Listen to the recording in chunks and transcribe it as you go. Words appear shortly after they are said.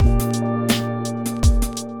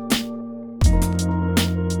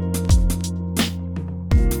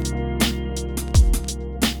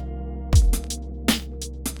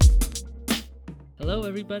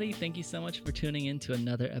everybody. Thank you so much for tuning in to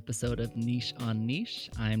another episode of Niche on Niche.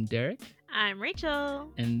 I'm Derek. I'm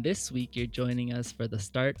Rachel. And this week, you're joining us for the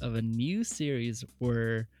start of a new series.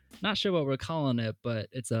 We're not sure what we're calling it, but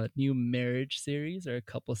it's a new marriage series or a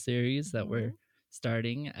couple series that we're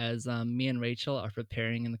starting as me and Rachel are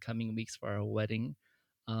preparing in the coming weeks for our wedding.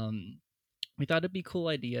 We thought it'd be a cool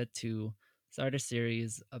idea to start a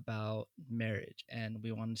series about marriage, and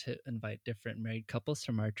we wanted to invite different married couples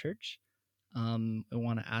from our church. We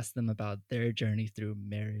want to ask them about their journey through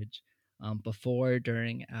marriage, before,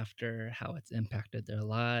 during, after, how it's impacted their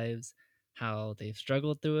lives, how they've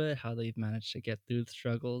struggled through it, how they've managed to get through the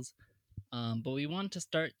struggles. But we wanted to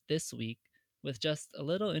start this week with just a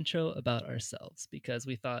little intro about ourselves because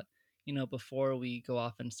we thought, before we go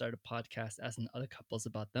off and start a podcast asking other couples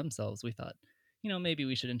about themselves, we thought, maybe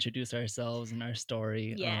we should introduce ourselves and our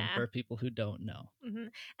story for people who don't know.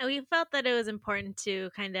 And we felt that it was important to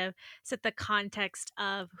kind of set the context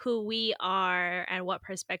of who we are and what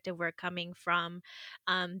perspective we're coming from,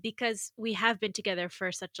 because we have been together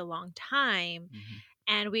for such a long time.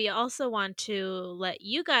 And we also want to let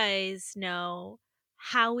you guys know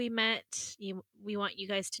how we met. We want you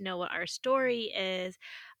guys to know what our story is,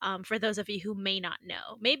 for those of you who may not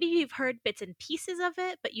know. Maybe you've heard bits and pieces of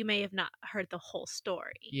it, but you may have not heard the whole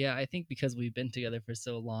story. Yeah, I think because we've been together for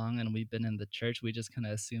so long and we've been in the church, we just kind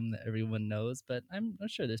of assume that everyone knows. But I'm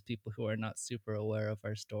sure there's people who are not super aware of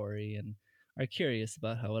our story and are curious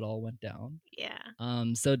about how it all went down. Yeah.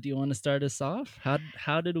 So do you want to start us off?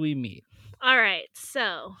 How did we meet? All right.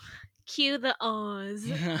 So cue the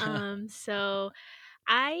Oz. So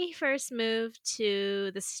I first moved to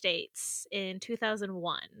the States in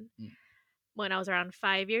 2001 when I was around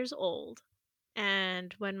 5 years old.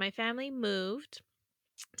 And when my family moved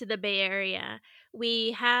to the Bay Area,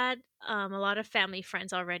 we had a lot of family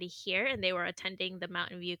friends already here, and they were attending the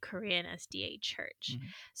Mountain View Korean SDA church.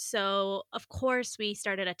 So, of course, we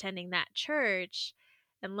started attending that church.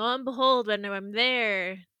 And lo and behold, when I'm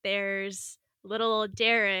there, there's little old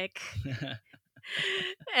Derek.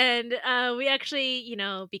 And we actually,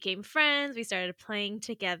 became friends. We started playing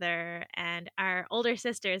together, and our older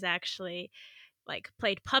sisters actually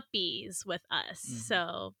played puppies with us.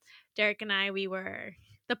 So Derek and I, we were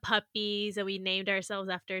the puppies, and we named ourselves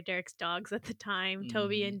after Derek's dogs at the time,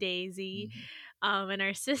 Toby and Daisy. And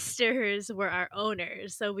our sisters were our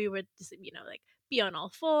owners. So we would just, be on all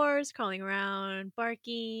fours, crawling around,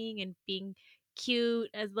 barking, and being cute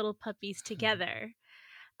as little puppies together.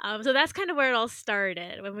 So that's kind of where it all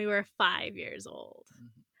started when we were 5 years old.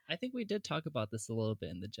 I think we did talk about this a little bit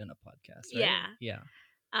in the Jenna podcast, right? Yeah.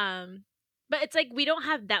 But it's we don't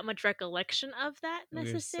have that much recollection of that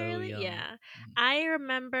necessarily. We were so young. Yeah. I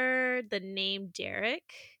remember the name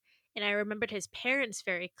Derek, and I remembered his parents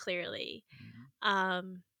very clearly.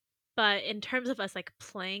 But in terms of us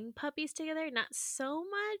playing puppies together, not so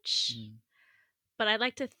much. But I'd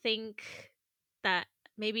like to think that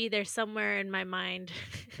maybe there's somewhere in my mind.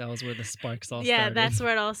 That was where the sparks all yeah, started. that's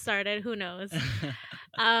where it all started. Who knows?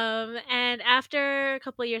 And after a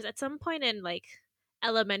couple of years, at some point in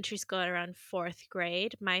elementary school, at around 4th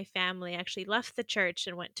grade, my family actually left the church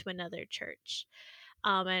and went to another church.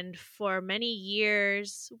 And for many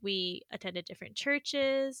years, we attended different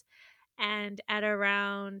churches. And at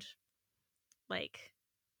around,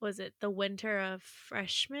 was it the winter of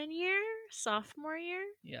freshman year, sophomore year?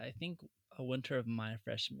 Yeah, I think a winter of my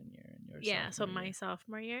freshman year and your Yeah, so sophomore my year.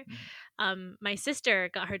 sophomore year. My sister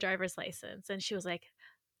got her driver's license, and she was like,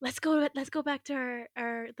 let's go back to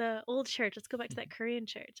the old church. Let's go back to that Korean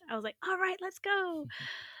church. I was like, all right, let's go.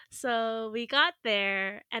 So we got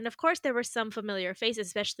there, and of course there were some familiar faces,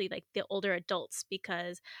 especially the older adults,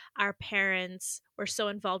 because our parents were so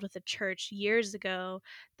involved with the church years ago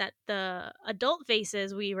that the adult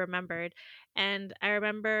faces we remembered. And I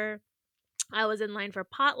remember I was in line for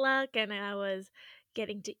potluck, and I was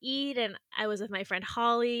getting to eat, and I was with my friend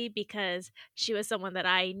Holly because she was someone that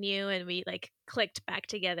I knew, and we clicked back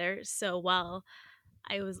together so well.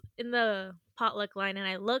 I was in the potluck line, and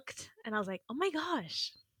I looked, and I was like, oh my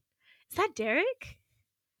gosh, is that Derek?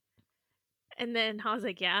 And then I was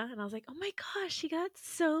like, yeah. And I was like, oh my gosh, he got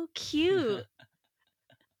so cute.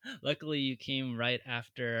 Luckily, you came right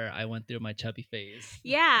after I went through my chubby phase.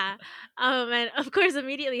 Yeah. And of course,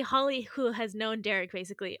 immediately Holly, who has known Derek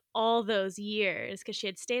basically all those years because she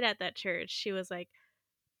had stayed at that church, she was like,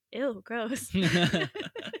 ew, gross.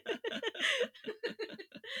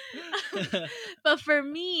 But for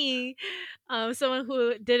me, someone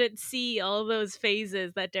who didn't see all those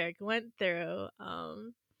phases that Derek went through,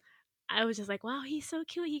 I was just like, wow, he's so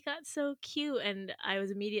cute. He got so cute. And I was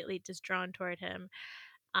immediately just drawn toward him.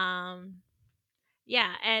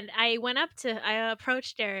 Yeah, and I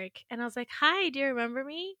approached Derek and I was like, "Hi, do you remember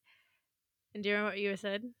me?" And do you remember what you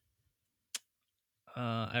said?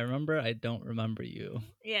 I remember. I don't remember you.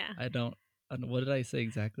 Yeah. I don't. What did I say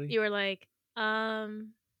exactly? You were like,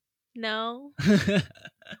 no."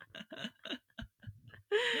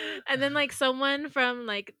 And then like someone from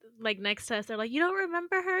like next to us, they're like, "You don't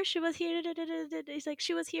remember her? She was here." He's like,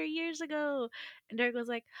 "She was here years ago." And Derek was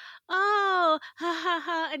like, "Oh, ha ha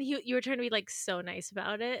ha!" And you were trying to be like so nice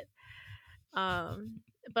about it.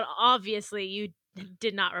 But obviously you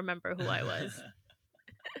did not remember who I was.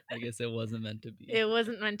 I guess it wasn't meant to be. It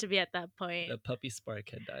wasn't meant to be at that point. The puppy spark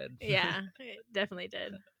had died. Yeah, it definitely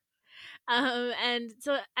did. And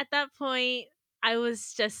so at that point, I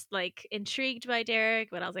was just like intrigued by Derek,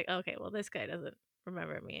 but I was like, okay, well, this guy doesn't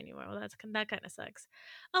remember me anymore. Well, that kind of sucks.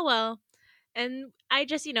 Oh well. And I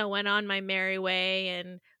just, went on my merry way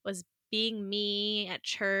and was being me at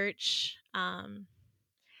church. And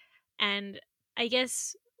I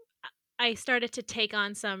guess I started to take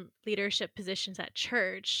on some leadership positions at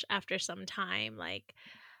church after some time. Like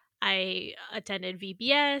I attended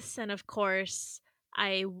VBS, and of course,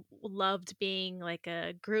 loved being like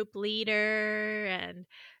a group leader and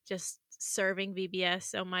just serving VBS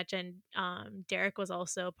so much. And Derek was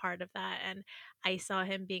also a part of that, and I saw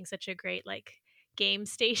him being such a great like game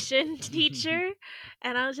station teacher,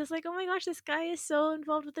 and I was just like, oh my gosh, this guy is so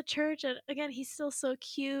involved with the church, and again, he's still so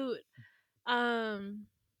cute. Um,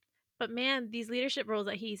 but man, these leadership roles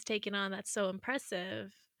that he's taken on, that's so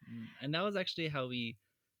impressive. And that was actually how we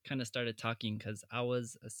kind of started talking because I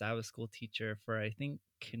was a Sabbath school teacher for, I think,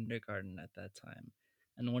 kindergarten at that time.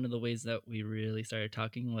 And one of the ways that we really started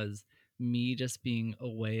talking was me just being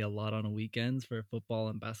away a lot on weekends for football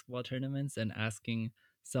and basketball tournaments and asking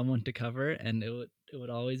someone to cover, and it would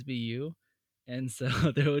always be you. And so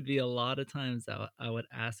there would be a lot of times that I would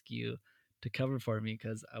ask you to cover for me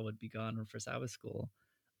because I would be gone for Sabbath school.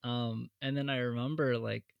 And then I remember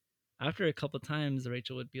like after a couple times,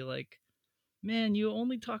 Rachel would be like, "Man, you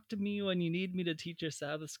only talk to me when you need me to teach your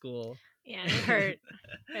Sabbath school." Yeah, it hurt.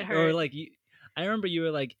 It Or hurt. like, I remember you were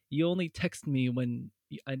like, "You only text me when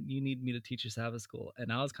you need me to teach your Sabbath school,"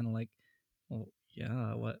 and I was kind of like, "Well,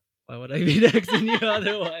 yeah, what? Why would I be texting you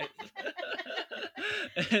otherwise?"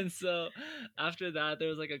 And so after that, there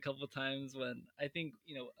was like a couple times when I think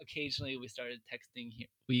occasionally we started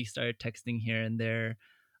texting here and there,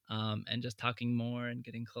 and just talking more and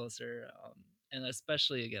getting closer, and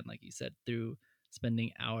especially again, like you said, through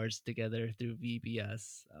spending hours together through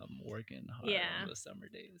VBS, working hard on Yeah. those summer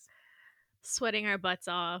days. Sweating our butts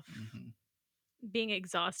off, Hmm. being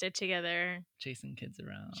exhausted together, Chasing kids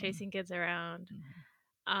around. chasing kids around. Hmm.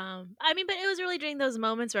 I mean, but it was really during those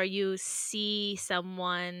moments where you see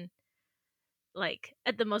someone like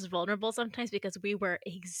at the most vulnerable sometimes because we were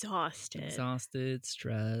exhausted. Exhausted,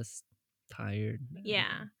 stressed, tired, Yeah.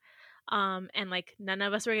 everything. And like none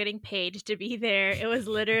of us were getting paid to be there. It was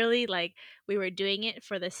literally like we were doing it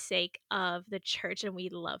for the sake of the church and we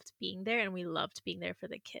loved being there and we loved being there for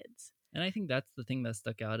the kids. And I think that's the thing that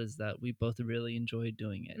stuck out is that we both really enjoyed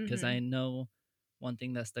doing it. Because Mm-hmm. I know one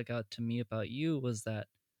thing that stuck out to me about you was that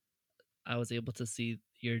I was able to see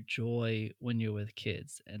your joy when you're with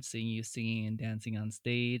kids and seeing you singing and dancing on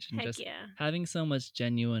stage and Heck just yeah. having so much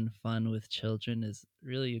genuine fun with children is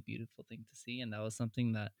really a beautiful thing to see. And that was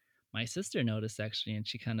something that my sister noticed actually, and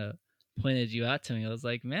she kind of pointed you out to me. I was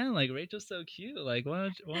like, man, like Rachel's so cute. Like, why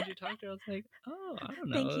don't you talk to her? I was like, oh, I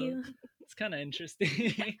don't Thank know. you. It's kind of interesting.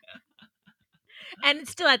 And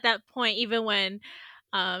still at that point, even when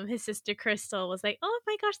his sister Crystal was like, "Oh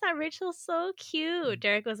my gosh, that Rachel's so cute,"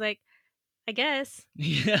 Derek was like, "I guess."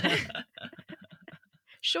 Yeah.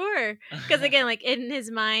 Sure. Because again, like in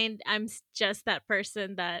his mind, I'm just that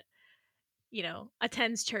person that,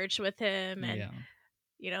 attends church with him. And,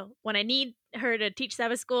 Yeah. when I need her to teach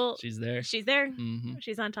Sabbath school, She's there. she's there. Mm-hmm.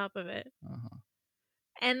 She's on top of it. Uh-huh.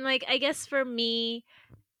 And like, I guess for me,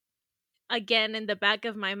 again, in the back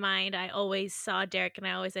of my mind, I always saw Derek and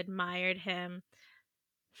I always admired him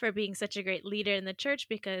for being such a great leader in the church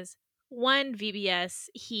because one, VBS,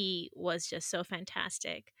 he was just so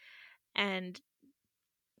fantastic. And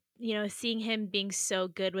seeing him being so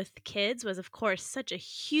good with kids was, of course, such a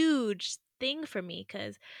huge thing for me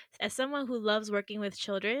because as someone who loves working with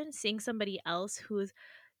children, seeing somebody else who's,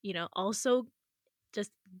 also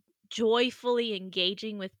just joyfully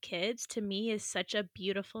engaging with kids to me is such a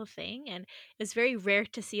beautiful thing. And it's very rare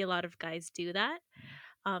to see a lot of guys do that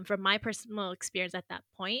from my personal experience at that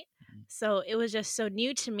point. Mm-hmm. So it was just so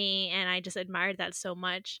new to me, and I just admired that so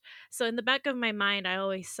much. So in the back of my mind, I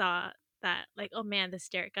always saw that, like, oh man, this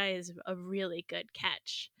Derek guy is a really good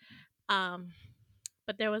catch. Um,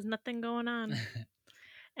 but there was nothing going on.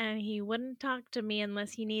 and he wouldn't talk to me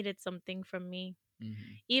unless he needed something from me.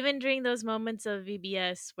 Mm-hmm. Even during those moments of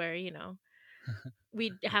VBS where,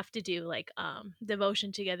 we'd have to do like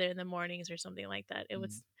devotion together in the mornings or something like that. It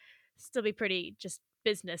would still be pretty just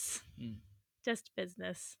business. Mm. Just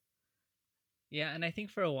business. Yeah, and I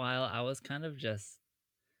think for a while I was kind of just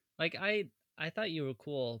like I thought you were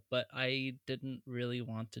cool, but I didn't really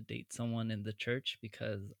want to date someone in the church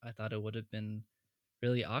because I thought it would have been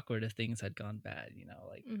really awkward if things had gone bad,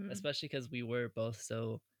 like Hmm. especially because we were both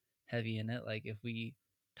so heavy in it. Like if we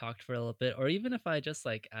talked for a little bit, or even if I just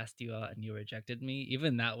like asked you out and you rejected me,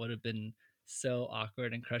 even that would have been so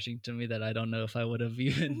awkward and crushing to me that I don't know if I would have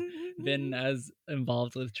even been as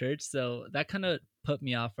involved with church. So that kind of put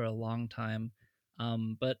me off for a long time.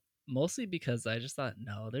 But mostly because I just thought,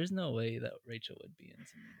 no, there's no way that Rachel would be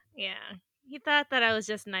into me. Yeah. He thought that I was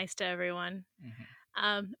just nice to everyone.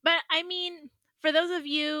 Mm-hmm. But I mean, for those of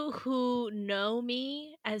you who know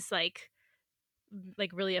me as like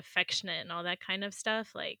really affectionate and all that kind of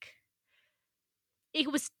stuff, like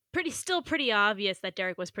it was still pretty obvious that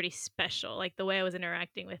Derek was pretty special. Like the way I was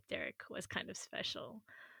interacting with Derek was kind of special.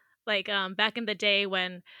 Like back in the day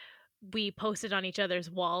when we posted on each other's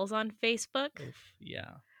walls on Facebook, Oof,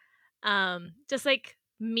 yeah. just like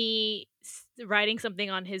me writing something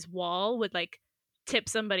on his wall would like tip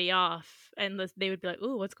somebody off, and they would be like,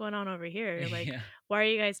 "Ooh, what's going on over here? Like, Yeah. why are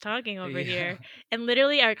you guys talking over Yeah. here?" And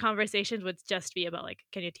literally our conversations would just be about like,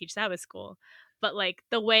 "Can you teach Sabbath school?" But like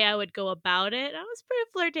the way I would go about it, I was pretty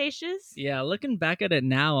flirtatious. Yeah, looking back at it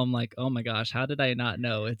now, I'm like, oh my gosh, how did I not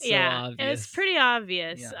know? It's so Yeah, it was obvious. pretty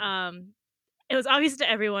obvious. Yeah. It was obvious to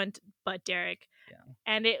everyone but Derek. Yeah.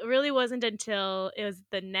 And it really wasn't until it was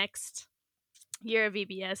the next year of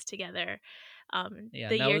VBS together, Yeah, the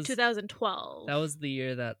and that year was 2012. that was the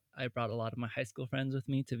year that I brought a lot of my high school friends with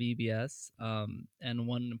me to VBS. And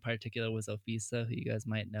one in particular was Ofisa, who you guys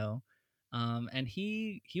might know. And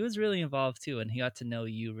he was really involved too, and he got to know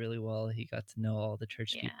you really well. He got to know all the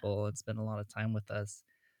church Yeah. people and spend a lot of time with us.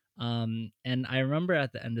 And I remember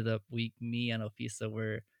at the end of the week, me and Ofisa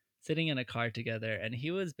were sitting in a car together, and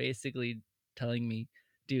he was basically telling me,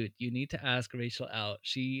 dude, you need to ask Rachel out.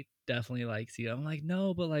 She definitely likes you. I'm like,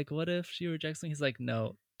 no, but like, what if she rejects me? He's like,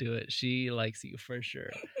 no, do it. She likes you for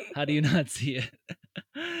sure. How do you not see it?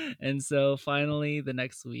 And so finally, the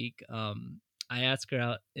next week, I asked her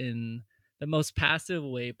out in the most passive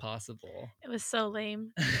way possible. It was so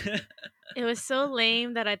lame. It was so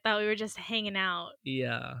lame that I thought we were just hanging out.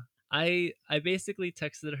 Yeah. I basically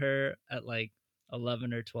texted her at like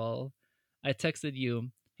 11 or 12. I texted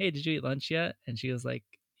you, "Hey, did you eat lunch yet?" And she was like,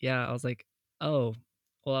 "Yeah." I was like, "Oh,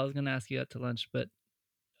 well, I was going to ask you out to lunch, but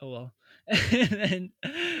oh well."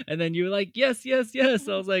 And then you were like, "Yes, yes, yes."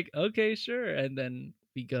 I was like, "Okay, sure." And then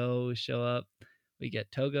we go show up. We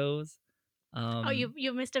get Togos. Oh, Um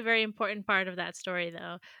you missed a very important part of that story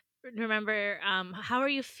though. Remember, how are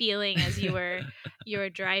you feeling as you were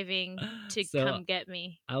driving to so come get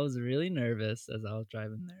me? I was really nervous as I was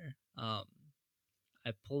driving there.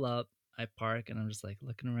 I pull up, I park, and I'm just like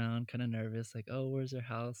looking around, kind of nervous, like, oh, where's her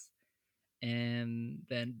house? And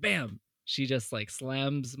then bam, she just like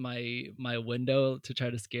slams my window to try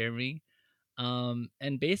to scare me.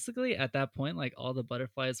 And basically at that point, like all the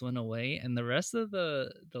butterflies went away, and the rest of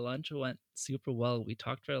the lunch went super well. We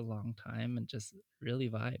talked for a long time and just really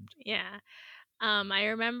vibed. Yeah. I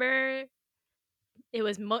remember it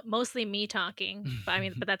was mostly me talking, but I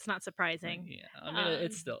mean, but that's not surprising. Yeah, I mean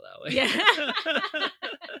it's Um, still that yeah.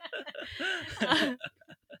 way.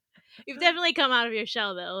 You've definitely come out of your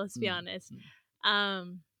shell, though. Let's be Mm, honest. mm.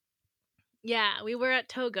 Um, yeah, we were at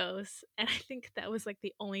Togo's, and I think that was like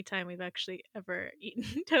the only time we've actually ever eaten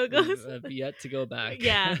We've Togo's. yet to go back.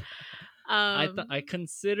 Yeah. I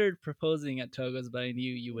considered proposing at Togo's, but I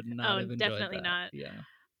knew you would not Oh, have enjoyed definitely that. not. Yeah.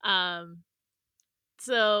 Um,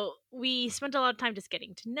 so we spent a lot of time just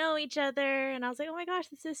getting to know each other, and I was like, oh my gosh,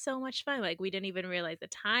 this is so much fun. Like we didn't even realize the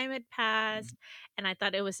time had passed, and I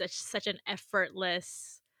thought it was such an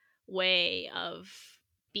effortless way of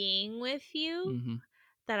being with you Mm-hmm.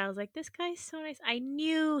 that I was like, this guy's so nice. I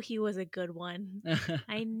knew he was a good one.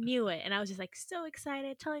 I knew it. And I was just like so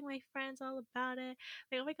excited, telling my friends all about it.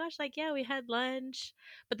 Like, oh my gosh, like, yeah, we had lunch.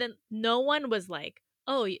 But then no one was like,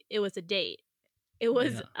 oh, it was a date. Yeah. I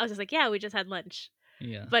was just like, yeah, we just had lunch.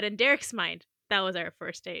 Yeah. But in Derek's mind, that was our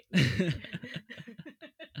first date.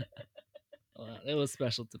 Well, it was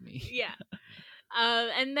special to me. Yeah.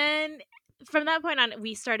 And then from that point on,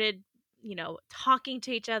 we started, talking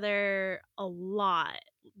to each other a lot,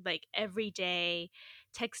 like every day,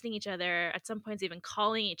 texting each other, at some points, even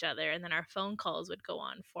calling each other. And then our phone calls would go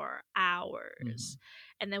on for hours. Mm-hmm.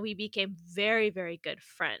 And then we became very, very good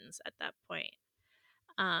friends at that point.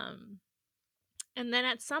 Um, and then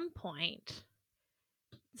at some point,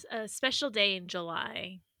 a special day in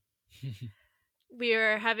July, we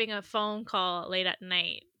were having a phone call late at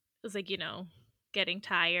night. It was like, getting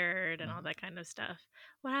tired and all that kind of stuff.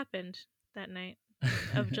 What happened that night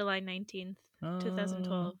of July 19th, Uh,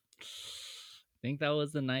 2012? I think that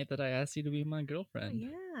was the night that I asked you to be my girlfriend. Yeah.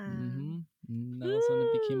 That was when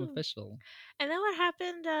it became Woo! official. And then what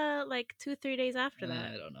happened like 2-3 days after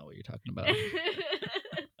that? I don't know what you're talking about.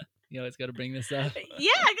 You always got to bring this up.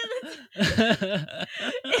 Yeah, because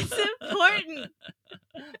it's important.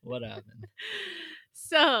 What happened?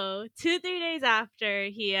 So 2-3 days after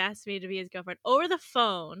he asked me to be his girlfriend over the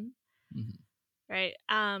phone, right?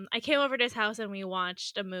 I came over to his house and we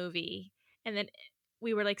watched a movie, and then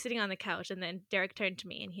we were like sitting on the couch, and then Derek turned to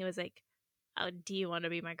me and he was like, "Oh, do you want to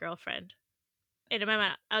be my girlfriend?" And in my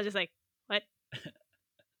mind, I was just like, "What?"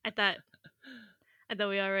 I thought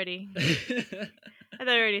we already,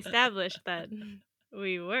 established that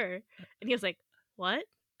we were, and he was like, "What?"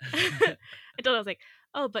 I told him, I was like,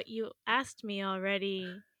 "Oh, but you asked me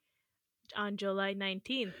already on July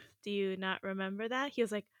 19th. Do you not remember that?" He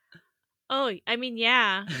was like, "Oh, I mean,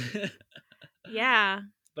 yeah, yeah."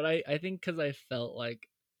 But I think because I felt like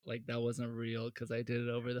that wasn't real because I did it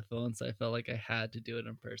over the phone, so I felt like I had to do it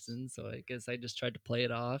in person. So I guess I just tried to play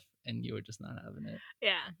it off, and you were just not having it.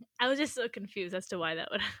 Yeah, I was just so confused as to why that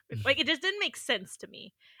would happen. Like, it just didn't make sense to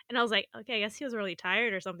me. And I was like, okay, I guess he was really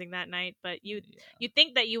tired or something that night. But you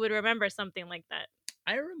think that you would remember something like that?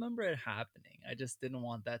 I remember it happening. I just didn't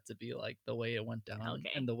want that to be like the way it went down Okay.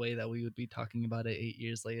 and the way that we would be talking about it 8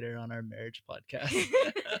 years later on our marriage podcast.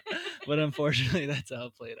 But unfortunately, that's how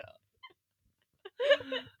it played out.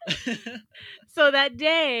 So that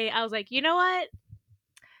day, I was like, you know what?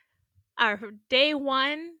 Our day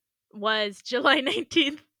one was July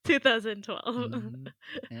 19th, 2012.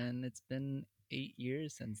 And it's been 8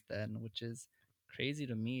 years since then, which is crazy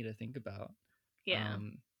to me to think about. Yeah.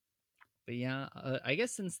 But yeah, I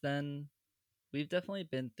guess since then we've definitely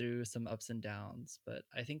been through some ups and downs, but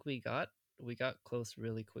I think we got close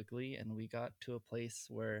really quickly, and we got to a place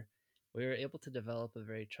where we were able to develop a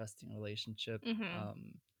very trusting relationship,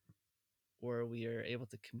 where we are able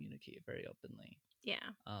to communicate very openly.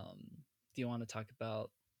 Yeah. Do you want to talk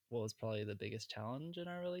about what was probably the biggest challenge in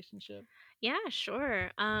our relationship? Yeah,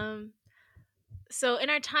 sure. So in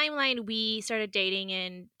our timeline, we started dating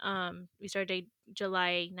in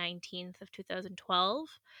July 19th of 2012,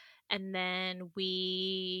 and then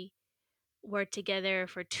we were together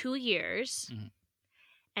for 2 years,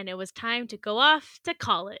 and it was time to go off to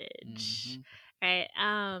college. Right.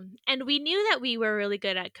 And we knew that we were really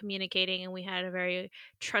good at communicating, and we had a very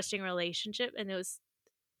trusting relationship, and it was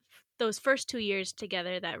those first 2 years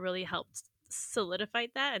together that really helped solidify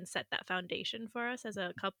that and set that foundation for us as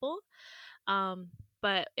a couple.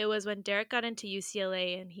 But it was when Derek got into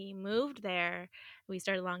UCLA and he moved there, we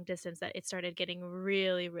started long distance, that it started getting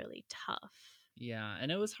really, really tough. Yeah,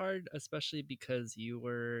 and it was hard, especially because you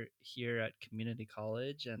were here at community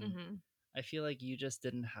college, and I feel like you just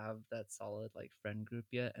didn't have that solid like friend group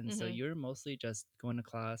yet, and so you were mostly just going to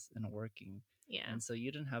class and working. Yeah. And so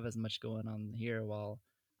you didn't have as much going on here, while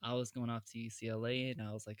I was going off to UCLA and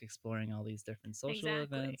I was like exploring all these different social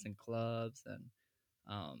events and clubs, and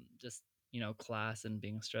just class and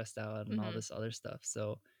being stressed out and all this other stuff.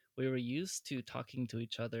 So we were used to talking to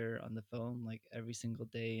each other on the phone like every single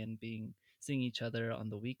day, and seeing each other on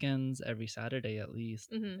the weekends every Saturday at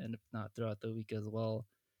least, and if not throughout the week as well,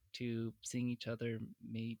 to seeing each other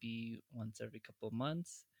maybe once every couple of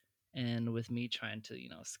months, and with me trying to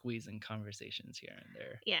squeeze in conversations here and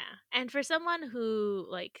there. Yeah. And for someone who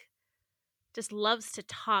like just loves to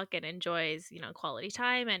talk and enjoys, quality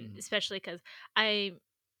time, and especially because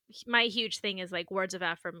my huge thing is like words of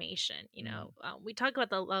affirmation. We talk about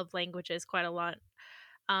the love languages quite a lot.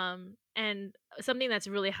 And something that's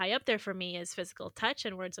really high up there for me is physical touch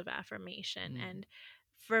and words of affirmation. And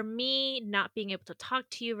for me, not being able to talk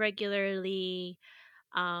to you regularly,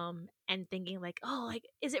 and thinking like, oh, like,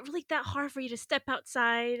 is it really that hard for you to step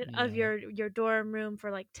outside of your dorm room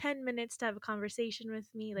for like 10 minutes to have a conversation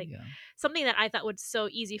with me? Like, something that I thought was so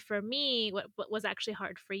easy for me, what was actually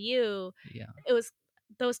hard for you. It was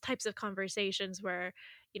those types of conversations where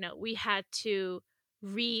we had to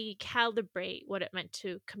recalibrate what it meant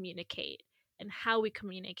to communicate and how we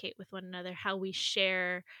communicate with one another, how we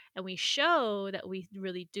share and we show that we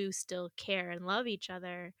really do still care and love each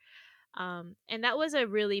other. And that was a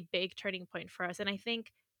really big turning point for us. And I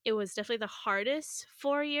think it was definitely the hardest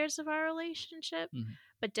 4 years of our relationship,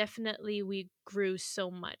 but definitely we grew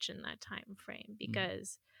so much in that time frame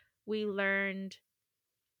because we learned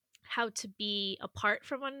how to be apart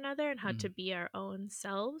from one another and how to Mm, be our own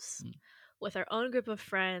selves mm, with our own group of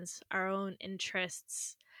friends, our own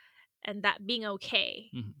interests, and that being okay.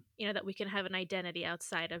 mhm, That we can have an identity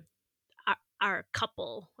outside of our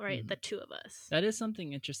couple, right? mhm. The two of us. That is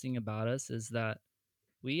something interesting about us is that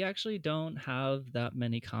we actually don't have that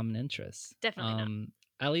many common interests. Definitely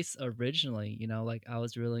not. At least originally, like I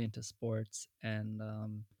was really into sports and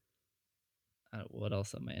what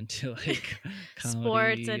else am I into? Like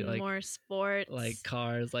Sports comedy, and more like sports.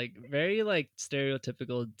 cars, like very like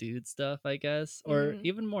stereotypical dude stuff, I guess, or Hmm.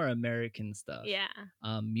 even more American stuff. Yeah.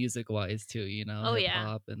 Music wise too, Oh, hip yeah.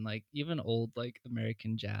 hop and like even old like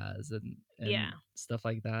American jazz and Yeah. stuff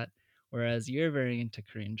like that. Whereas you're very into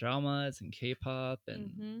Korean dramas and K-pop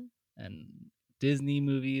Hmm. and Disney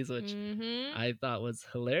movies, which Hmm. I thought was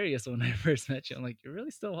hilarious when I first met you. I'm like, you're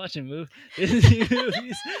really still watching Disney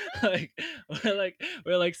movies? like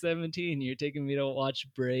we're like 17. You're taking me to watch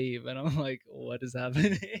Brave, and I'm like, what is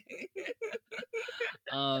happening?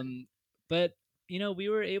 um, but we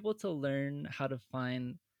were able to learn how to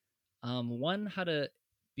find one, how to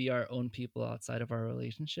be our own people outside of our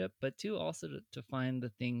relationship, but two, also to find the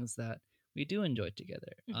things that we do enjoy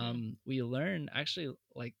together. Hmm. We learned actually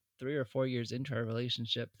like 3 or 4 years into our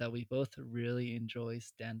relationship that we both really enjoy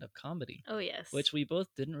stand-up comedy, Oh, which yes. we both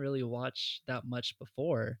didn't really watch that much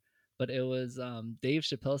before. But it was Dave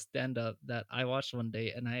Chappelle's stand-up that I watched one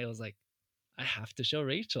day, and I was like, I have to show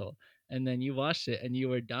Rachel. And then you watched it and you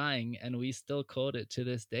were dying, and we still quote it to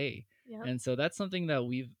this day. Yep. And so that's something that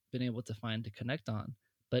we've been able to find to connect on.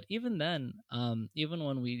 But even then, even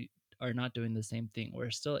when we are not doing the same thing, we're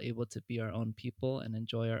still able to be our own people and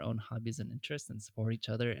enjoy our own hobbies and interests and support each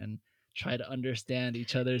other and try to understand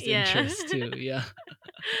each other's Yeah. interests too. Yeah.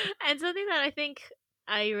 And something that I think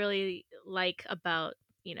I really like about,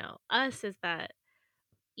 us is that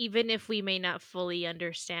even if we may not fully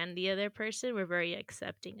understand the other person, we're very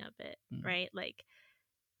accepting of it, Mm, right? Like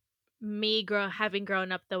having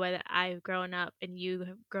grown up the way that I've grown up and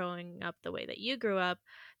you growing up the way that you grew up,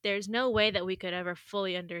 there's no way that we could ever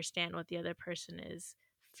fully understand what the other person is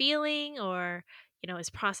feeling or, is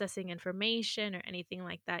processing information or anything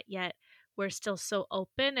like that. Yet we're still so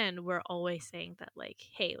open and we're always saying that, like,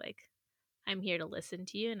 hey, like, I'm here to listen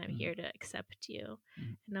to you and I'm mm, here to accept you.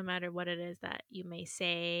 mm, And no matter what it is that you may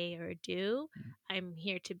say or do, mm, I'm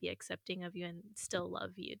here to be accepting of you and still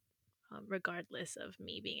love you, regardless of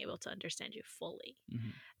me being able to understand you fully.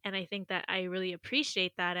 mm, And I think that I really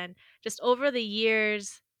appreciate that. And just over the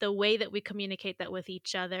years, the way that we communicate that with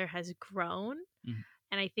each other has grown. mm,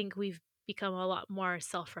 And I think we've become a lot more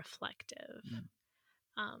self reflective. mm.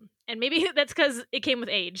 And maybe that's because it came with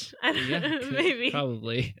age. Yeah, Maybe.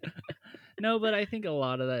 probably. No, but I think a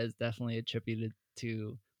lot of that is definitely attributed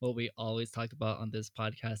to what we always talk about on this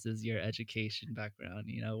podcast is your education background,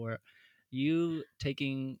 where you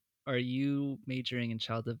taking or you majoring in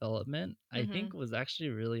child development, I Hmm. think was actually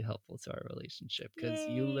really helpful to our relationship because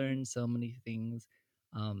you Yay. learn so many things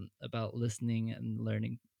about listening and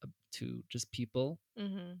learning to just people,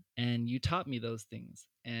 Hmm. and you taught me those things,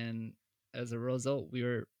 and as a result we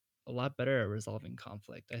were a lot better at resolving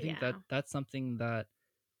conflict. I think that Yeah. that's something that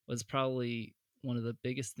was probably one of the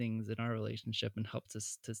biggest things in our relationship and helped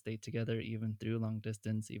us to stay together even through long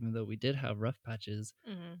distance, even though we did have rough patches.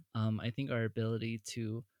 Hmm. I think our ability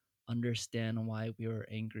to understand why we were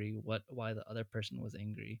angry, why the other person was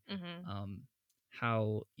angry, Hmm. um,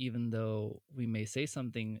 how even though we may say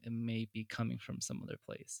something, it may be coming from some other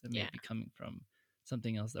place. It may Yeah. be coming from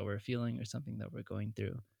something else that we're feeling or something that we're going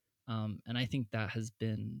through. And I think that has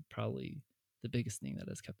been probably the biggest thing that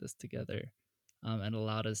has kept us together, and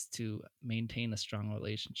allowed us to maintain a strong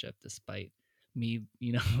relationship despite me,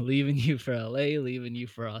 leaving you for LA, leaving you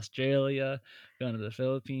for Australia, going to the Oh, yeah.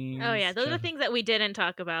 Philippines. Those are things that we didn't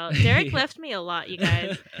talk about. Derek left me a lot, you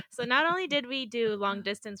guys. Yeah. So not only did we do long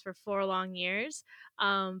distance for 4 long years,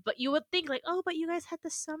 but you would think like, oh, but you guys had the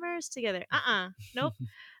summers together. Nope.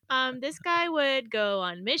 This guy would go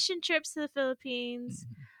on mission trips to the Philippines.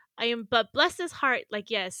 But bless his heart,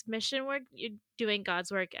 like, yes, mission work, you're doing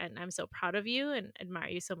God's work, and I'm so proud of you and admire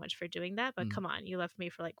you so much for doing that. But come on, you left me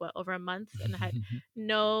for like what, over a month, and I had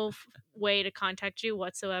no way to contact you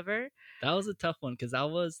whatsoever. That was a tough one because that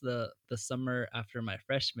was the summer after my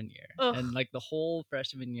freshman year, and Ugh. like the whole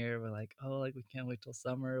freshman year, we're like, oh, like we can't wait till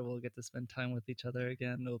summer. We'll get to spend time with each other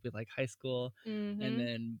again. It'll be like high school, and Mm-hmm.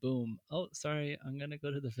 then boom, oh, sorry, I'm gonna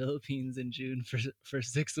go to the Philippines in June for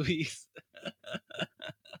 6 weeks.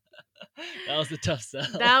 That was a tough sell.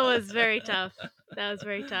 That was very tough. That was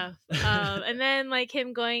very tough. And then like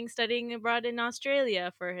him going studying abroad in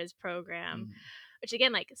Australia for his program. Mhm. which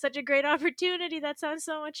again, like, such a great opportunity. That sounds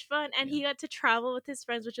so much fun. And Yeah. he got to travel with his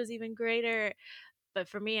friends, which was even greater. But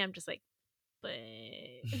for me, I'm just like, but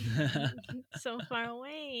so far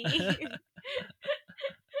away.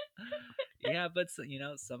 Yeah, but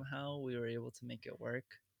somehow we were able to make it work.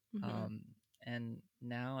 Hmm. Um, and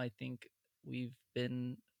now I think we've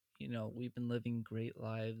been, we've been living great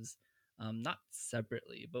lives, not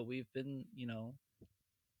separately, but we've been,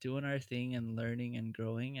 doing our thing and learning and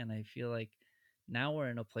growing. And I feel like now we're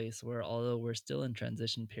in a place where, although we're still in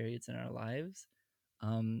transition periods in our lives,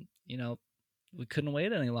 um, you know, we couldn't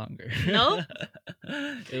wait any longer. Nope.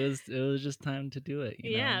 It was just time to do it,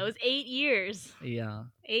 Yeah, it was 8 years. Yeah.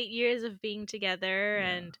 8 years of being together, Yeah.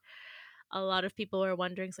 and a lot of people were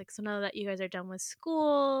wondering, it's like, so now that you guys are done with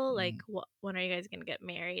school, like, Mm, when are you guys gonna get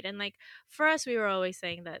married? And like, for us, we were always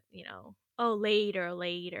saying that, oh, later, mhm,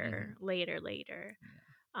 later, later, later.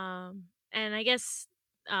 yeah. And I guess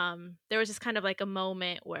there was just kind of like a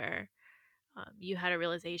moment where you had a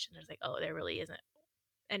realization. There's like, oh, there really isn't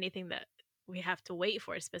anything that we have to wait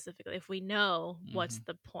for specifically. If we know, what's Mhm,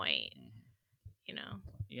 the point, mhm. you know?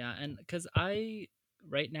 Yeah, and because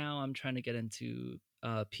right now I'm trying to get into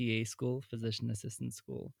PA school, physician assistant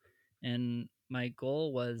school, and my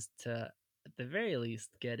goal was to, at the very least,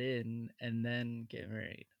 get in and then get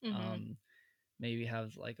married. Hmm. Maybe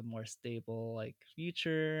have like a more stable like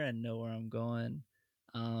future and know where I'm going.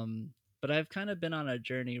 Um, but I've kind of been on a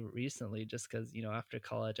journey recently, just because after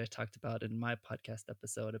college I talked about in my podcast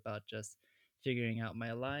episode about just figuring out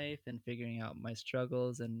my life and figuring out my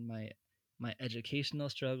struggles and my educational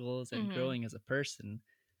struggles and Hmm. growing as a person.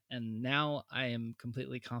 And now I am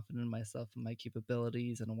completely confident in myself and my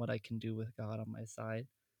capabilities and what I can do with God on my side.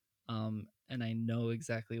 And I know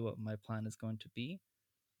exactly what my plan is going to be.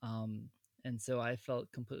 um, and so I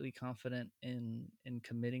felt completely confident in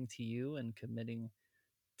committing to you and committing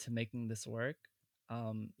to making this work,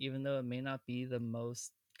 even though it may not be the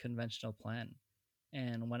most conventional plan.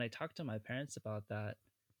 And when I talked to my parents about that,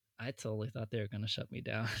 I totally thought they were going to shut me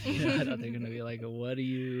down. I thought they were going to be like, what are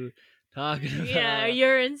you talking Yeah, about?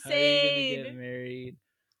 you're How are you going to get insane. married?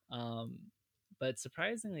 um, but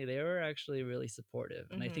surprisingly they were actually really supportive,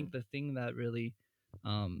 and I Hmm. think the thing that really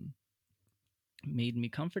um, made me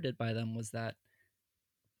comforted by them was that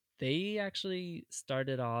they actually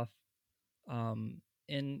started off um,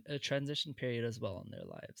 in a transition period as well in their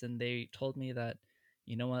lives, and they told me that,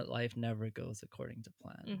 you know what, life never goes according to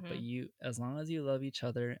plan, but Hmm. as long as you love each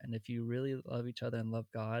other, and if you really love each other and love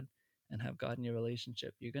God and have God in your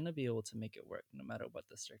relationship, you're going to be able to make it work no matter what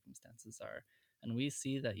the circumstances are. And we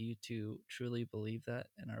see that you two truly believe that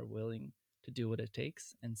and are willing to do what it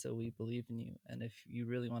takes, and so we believe in you, and if you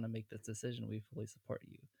really want to make this decision, we fully support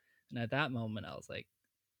you. And at that moment I was like,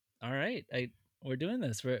 all right, we're doing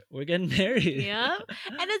this. We're getting married. Yeah.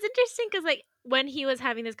 And it's interesting because, like, when he was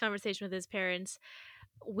having this conversation with his parents,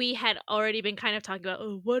 we had already been kind of talking about,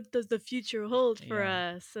 oh, what does the future hold for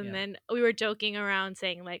Yeah. us? And Yeah. then we were joking around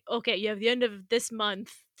saying, like, okay, you have the end of this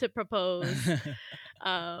month to propose.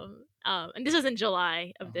 And this was in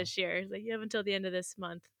July of Uh-huh. this year. Like, you have until the end of this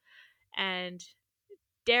month. And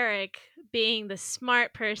Derek, being the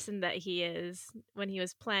smart person that he is, when he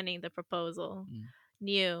was planning the proposal, Mm,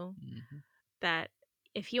 knew mhm, that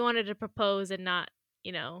if he wanted to propose and not,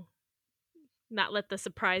 you know, not let the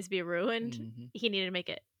surprise be ruined, mhm, he needed to make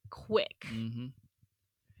it quick. mhm.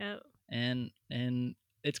 Yep. And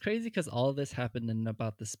it's crazy because all of this happened in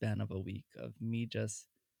about the span of a week of me just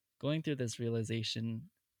going through this realization,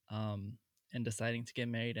 um, and deciding to get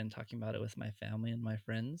married and talking about it with my family and my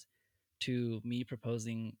friends, to me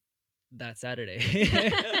proposing that Saturday.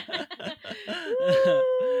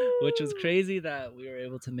 Which was Woo! crazy that we were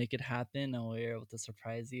able to make it happen and we were able to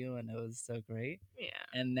surprise you, and it was so great. Yeah.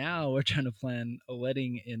 And now we're trying to plan a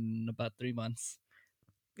wedding in about 3 months,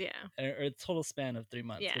 Yeah. or a total span of 3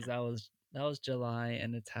 months, Yeah. because that was July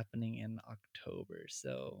and it's happening in October.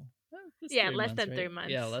 So it's Yeah. three Less months, than right? Yeah, 3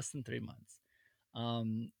 months. less than 3 months.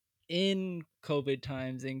 Um, in COVID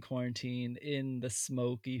times, in quarantine, in the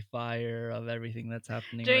smoky fire of everything that's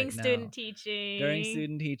happening During right student now, during teaching.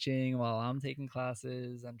 student teaching, while I'm taking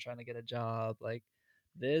classes, I'm trying to get a job. Like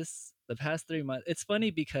the past 3 months, it's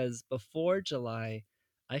funny because before July,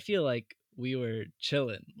 I feel like we were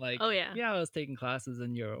chilling. Like, Oh, yeah. yeah, I was taking classes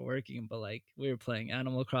and you were working, but like we were playing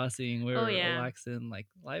Animal Crossing, we Oh, were yeah. relaxing. Like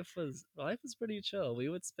life was pretty chill. We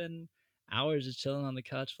would spend hours just chilling on the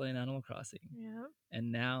couch playing Animal Crossing. Yeah.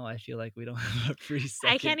 And now I feel like we don't have a free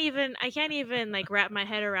I second. can't even like wrap my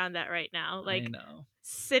head around that right now. I Like, know.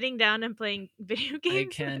 sitting down and playing video I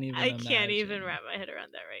games, can't even I can't even imagine. wrap my head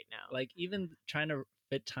around that right now. Like even trying to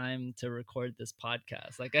fit time to record this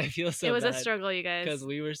podcast. Like, I feel It so was a bad struggle, you because guys.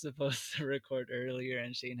 we were supposed to record earlier,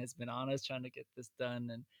 and Shane has been on us trying to get this done,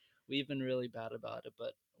 and we've been really bad about it,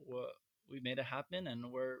 but we made it happen,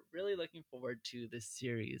 and we're really looking forward to this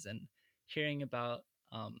series and hearing about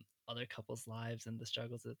other couples' lives and the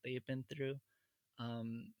struggles that they've been through.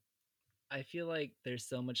 Um, I feel like there's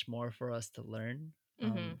so much more for us to learn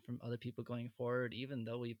Mm-hmm. from other people going forward. Even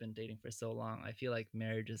though we've been dating for so long, I feel like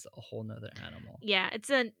marriage is a whole nother animal. Yeah, it's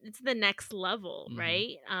the next level, Hmm.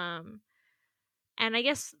 right? And I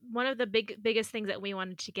guess one of the biggest things that we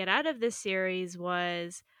wanted to get out of this series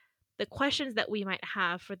was the questions that we might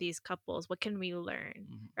have for these couples. What can we learn?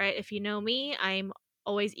 Hmm. Right? If you know me, I'm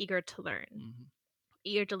always eager to learn. Hmm.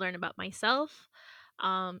 Eager to learn about myself,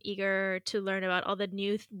 eager to learn about all the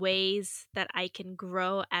new ways that I can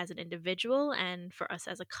grow as an individual and for us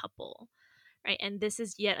as a couple, right? And this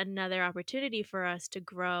is yet another opportunity for us to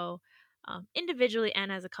grow individually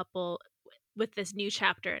and as a couple with this new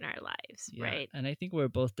chapter in our lives, Yeah, right? and I think we're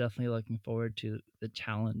both definitely looking forward to the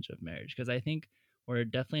challenge of marriage because I think we're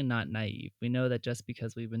definitely not naive. We know that just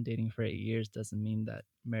because we've been dating for 8 years doesn't mean that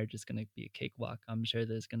marriage is going to be a cakewalk. I'm sure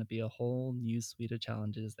there's going to be a whole new suite of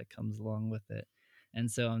challenges that comes along with it. And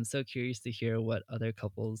so I'm so curious to hear what other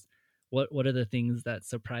couples what are the things that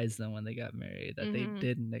surprised them when they got married that they Mm-hmm.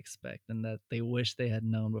 didn't expect and that they wish they had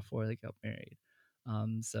known before they got married.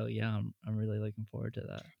 So yeah, I'm really looking forward to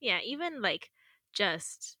that. Yeah, even like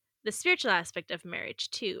just the spiritual aspect of marriage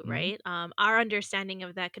too, Hmm. right? Our understanding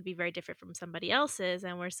of that could be very different from somebody else's,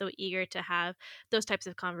 and we're so eager to have those types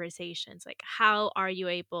of conversations. Like, how are you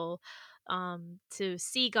able to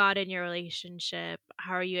see God in your relationship?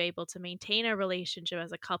 How are you able to maintain a relationship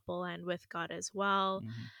as a couple and with God as well?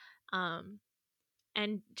 Hmm. Um,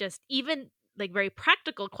 and just even like very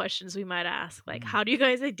practical questions we might ask, like, Hmm. how do you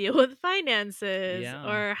guys like deal with finances, Yeah.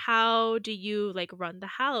 or how do you like run the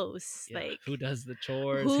house, Yeah, who like does the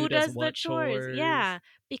chores? Who who does does the what chores? chores? Yeah,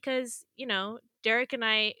 because Derek and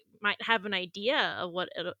I might have an idea of what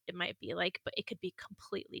it might be like, but it could be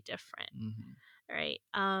completely different, Mhm. right?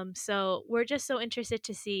 So we're just so interested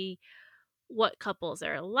to see what couples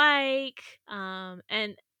are like,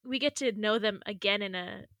 and we get to know them again in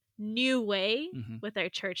a new way Mhm. with our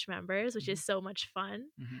church members, which is Mhm. so much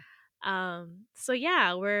fun. Mhm. So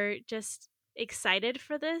yeah, we're just excited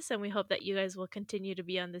for this, and we hope that you guys will continue to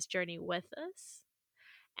be on this journey with us.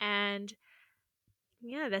 And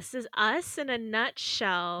yeah, this is us in a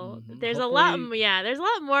nutshell. Mhm. There's a lot, Hopefully yeah, there's a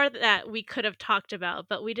lot more that we could have talked about,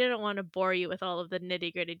 but we didn't want to bore you with all of the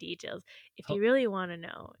nitty gritty details. If ho- you really want to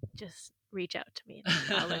know, just reach out to me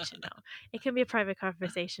and I'll let you know. It can be a private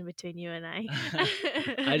conversation between you and I.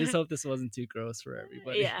 I just hope this wasn't too gross for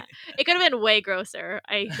everybody. Yeah, it could have been way grosser.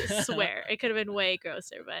 I swear, it could have been way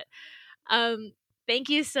grosser, but um, thank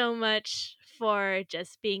you so much for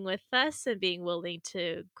just being with us and being willing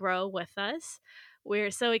to grow with us.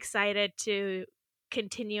 We're so excited to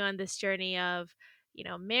continue on this journey of,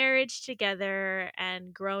 marriage together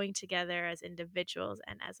and growing together as individuals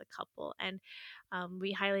and as a couple. And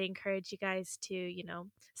we highly encourage you guys to,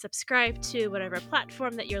 subscribe to whatever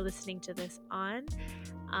platform that you're listening to this on.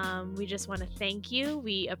 We just want to thank you.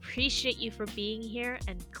 We appreciate you for being here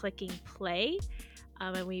and clicking play.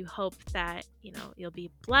 And we hope that, you'll be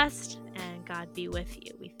blessed and God be with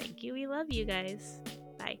you. We thank you. We love you guys.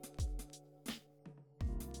 Bye.